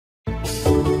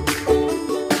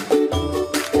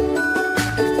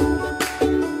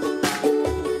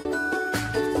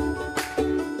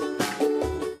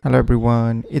Hello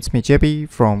everyone, it's me JP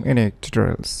from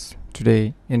UniqueTutorials.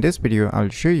 Today in this video I'll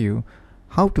show you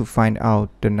how to find out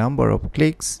the number of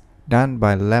clicks done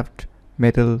by left,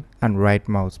 middle and right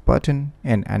mouse button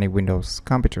in any Windows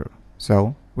computer.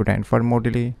 So without further more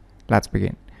delay, let's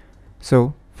begin.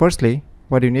 So firstly,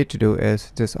 what you need to do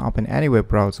is just open any web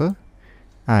browser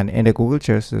and in the Google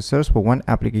search, just search for one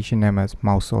application named as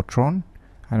Mouse.tron,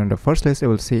 and on the first list you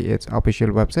will see its official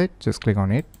website. Just click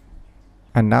on it,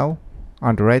 and now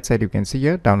on the right side you can see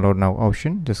here download now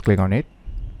option. Just click on it.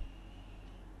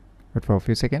 Wait for a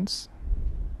few seconds.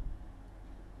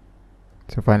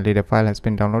 So finally the file has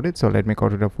been downloaded. So let me go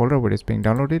to the folder where it's being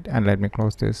downloaded and let me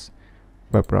close this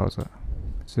web browser.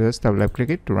 So just double left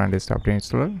click it to run this software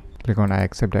installer. Click on I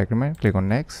accept the agreement, click on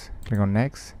next, click on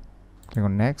next, click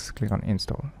on next, click on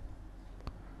install.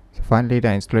 So finally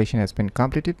the installation has been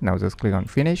completed. Now just click on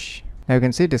finish. Now you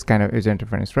can see this kind of user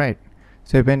interface, right?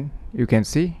 So even you can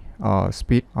see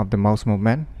speed of the mouse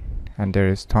movement, and there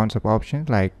is tons of options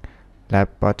like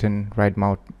left button,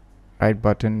 right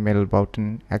button, middle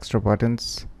button, extra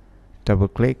buttons, double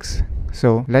clicks.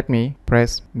 So let me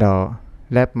press the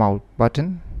left mouse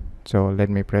button. So let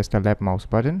me press the left mouse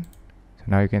button. So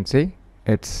now you can see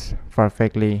it's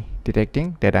perfectly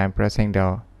detecting that I'm pressing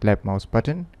the left mouse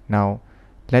button. Now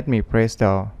let me press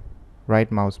the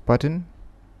right mouse button.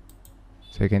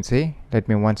 So you can see, let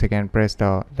me once again press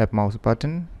the left mouse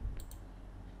button.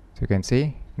 So you can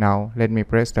see, now let me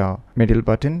press the middle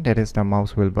button, that is the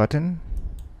mouse wheel button.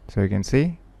 So you can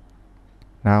see,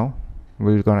 now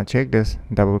we're gonna check this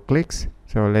double clicks.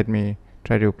 So let me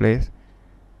try to place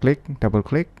click, double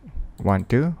click, 1,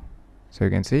 2. So you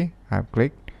can see I have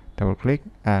clicked, double click,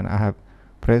 and I have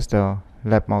pressed the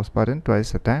left mouse button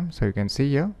twice a time. So you can see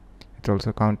here it's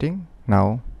also counting.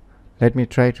 Now let me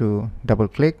try to double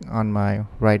click on my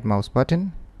right mouse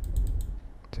button.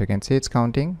 So you can see it's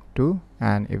counting 2,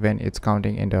 and even it's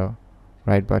counting in the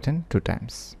right button 2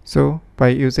 times. So by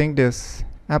using this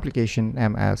application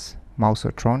as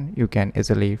Mouse.tron, you can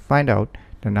easily find out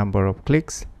the number of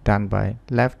clicks done by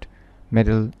left,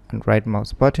 middle and right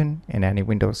mouse button in any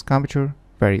Windows computer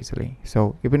very easily.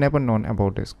 So if you never known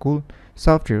about this cool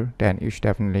software, then you should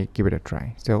definitely give it a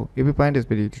try. So if you find this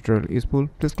video tutorial useful,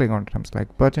 please click on the thumbs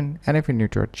like button, and if you're new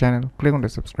to our channel, click on the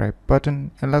subscribe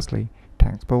button, and lastly,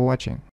 thanks for watching.